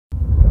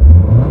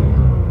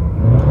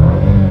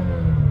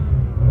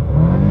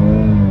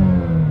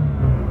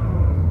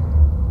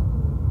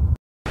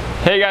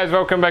guys,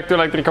 welcome back to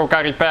Electrical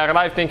Car Repair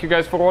Live. Thank you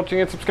guys for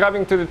watching and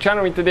subscribing to the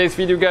channel. In today's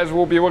video guys,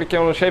 we'll be working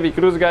on a Chevy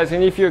Cruze guys,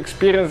 and if you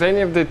experience any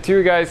of the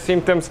two guys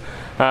symptoms,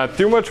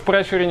 too much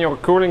pressure in your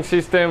cooling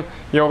system,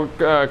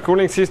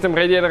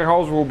 radiator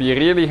hose will be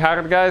really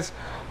hard guys,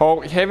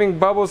 or having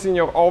bubbles in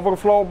your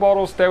overflow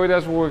bottles, stay with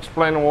us, we'll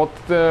explain what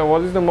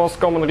is the most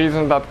common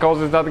reason that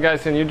causes that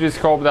guys, and you just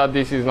hope that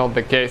this is not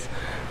the case.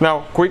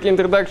 Now, quick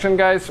introduction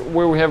guys,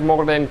 we will have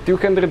more than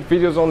 200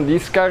 videos on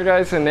this car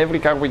guys, and every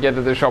car we get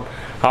at the shop.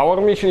 Our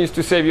mission is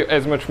to save you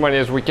as much money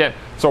as we can.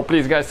 So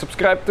please guys,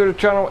 subscribe to the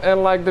channel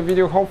and like the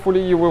video.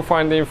 Hopefully you will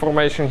find the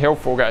information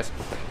helpful guys.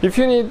 If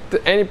you need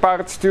any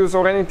parts, tools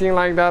or anything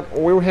like that,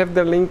 we'll have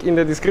the link in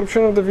the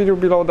description of the video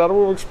below. That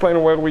will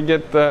explain where we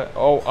get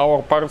all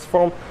our parts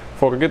from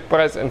for a good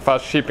price and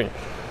fast shipping.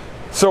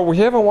 So we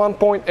have a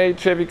 1.8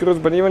 Chevy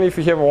Cruze, but even if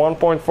you have a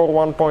 1.4,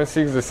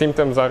 1.6, the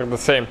symptoms are the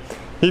same.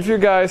 If you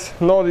guys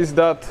notice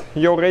that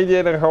your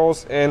radiator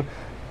hose, and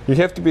you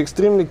have to be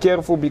extremely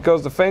careful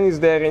because the fan is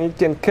there and it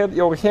can cut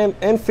your hand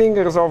and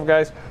fingers off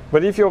guys,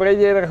 but if your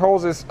radiator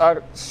hoses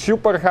are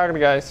super hard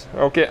guys,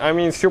 okay, I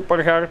mean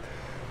super hard,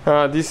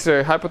 this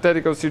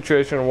hypothetical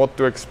situation, what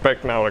to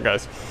expect now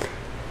guys.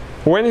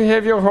 When you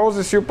have your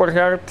hoses super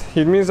hard,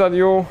 it means that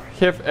you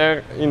have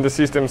air in the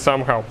system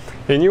somehow,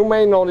 and you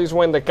may notice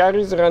when the car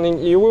is running,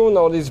 you will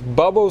notice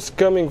bubbles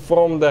coming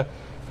from the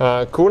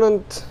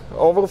coolant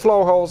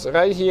overflow hose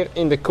right here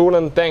in the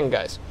coolant tank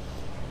guys.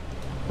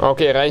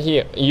 Okay, right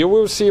here you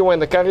will see when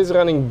the car is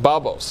running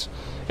bubbles,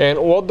 and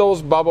what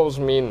those bubbles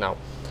mean now.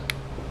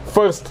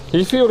 First,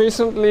 if you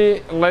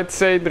recently, let's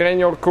say, drain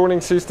your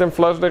cooling system,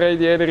 flush the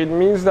radiator, it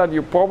means that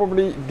you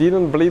probably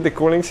didn't bleed the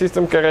cooling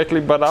system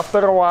correctly, but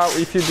after a while,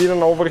 if you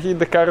didn't overheat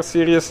the car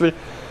seriously,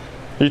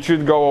 it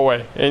should go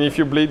away. And if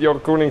you bleed your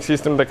cooling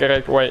system the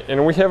correct way,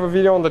 and we have a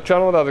video on the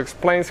channel that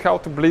explains how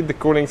to bleed the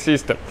cooling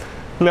system.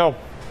 Now,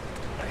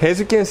 as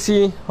you can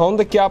see on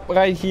the cap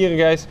right here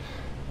guys,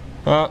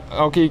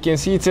 okay, you can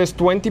see it says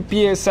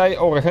 20 psi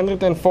or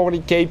 140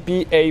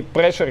 kPa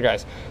pressure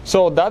guys.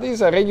 So that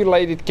is a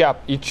regulated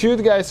cap. It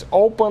should guys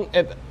open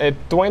at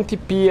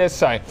 20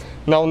 psi.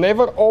 Now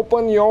never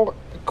open your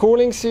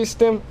cooling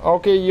system,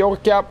 okay, your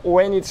cap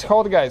when it's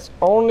hot guys.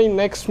 Only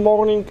next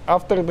morning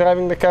after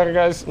driving the car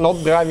guys,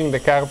 not driving the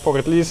car for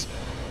at least,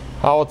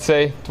 I would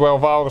say,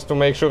 12 hours to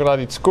make sure that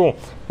it's cool.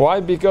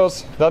 Why?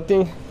 Because that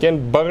thing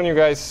can burn you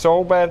guys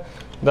so bad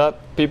that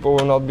people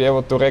will not be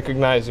able to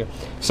recognize you.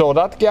 So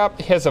that cap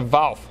has a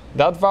valve.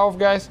 That valve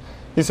guys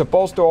is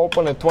supposed to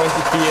open at 20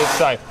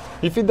 psi.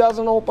 If it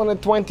doesn't open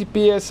at 20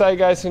 psi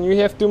guys, and you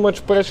have too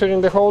much pressure in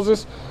the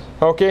hoses,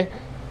 okay,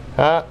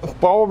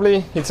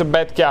 probably it's a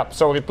bad cap,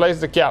 so replace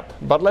the cap.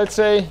 But let's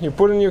say you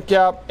put a new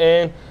cap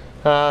and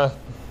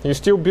you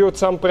still build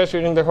some pressure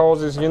in the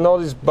hoses, you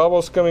notice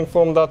bubbles coming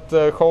from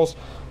that hose.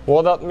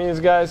 What that means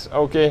guys,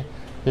 okay,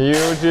 you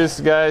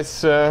just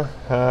guys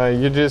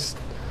you just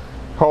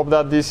hope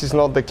that this is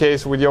not the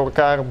case with your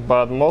car,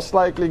 but most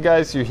likely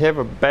guys you have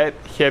a bad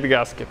head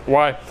gasket.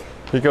 Why?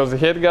 Because the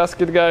head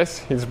gasket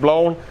guys is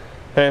blown,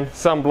 and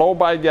some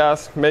blow-by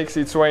gas makes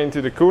its way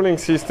into the cooling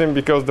system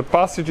because the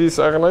passages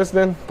are less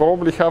than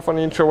probably half an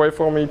inch away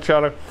from each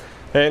other,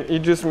 and it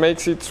just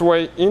makes its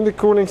way in the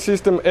cooling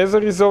system. As a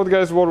result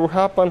guys, what will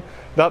happen,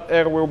 that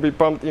air will be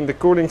pumped in the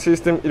cooling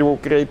system, it will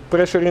create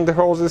pressure in the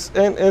hoses,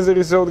 and as a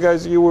result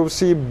guys you will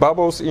see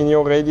bubbles in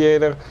your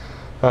radiator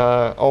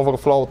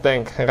overflow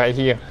tank right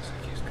here.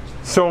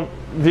 So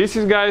this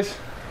is guys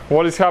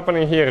what is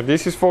happening here.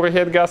 This is for a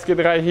head gasket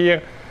right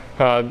here.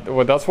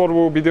 Well, that's what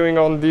we'll be doing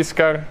on this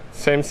car.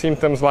 Same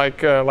symptoms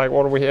like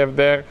what we have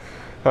there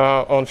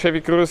on Chevy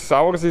Cruze.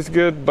 Ours is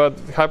good, but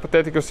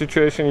hypothetical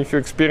situation if you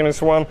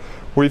experience one.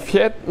 We've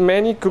had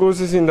many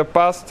Cruzes in the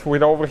past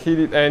with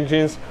overheated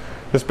engines,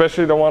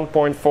 especially the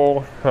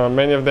 1.4.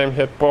 Many of them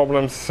had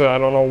problems. I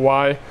don't know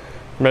why.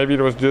 Maybe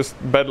it was just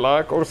bad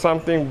luck or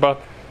something,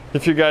 but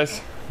if you guys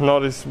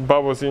notice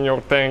bubbles in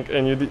your tank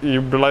and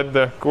you bled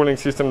the cooling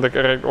system the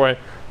correct way,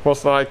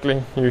 most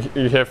likely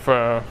you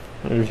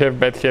have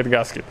bad head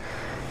gasket.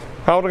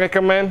 I would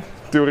recommend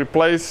to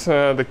replace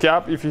the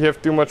cap if you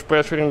have too much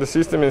pressure in the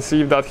system, and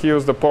see if that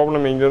heals the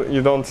problem and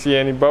you don't see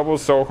any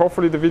bubbles. So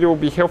hopefully the video will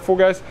be helpful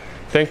guys.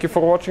 Thank you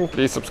for watching.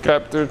 Please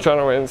subscribe to the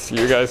channel and see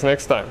you guys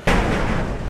next time.